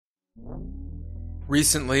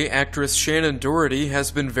Recently, actress Shannen Doherty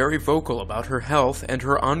has been very vocal about her health and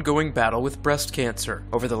her ongoing battle with breast cancer.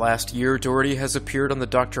 Over the last year, Doherty has appeared on the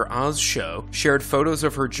Dr. Oz show, shared photos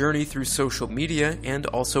of her journey through social media, and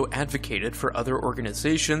also advocated for other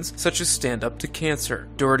organizations such as Stand Up to Cancer.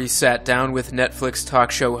 Doherty sat down with Netflix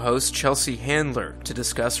talk show host Chelsea Handler to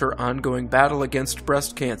discuss her ongoing battle against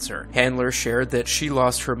breast cancer. Handler shared that she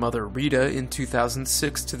lost her mother Rita in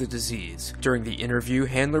 2006 to the disease. During the interview,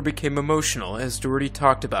 Handler became emotional as Doherty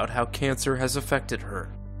talked about how cancer has affected her.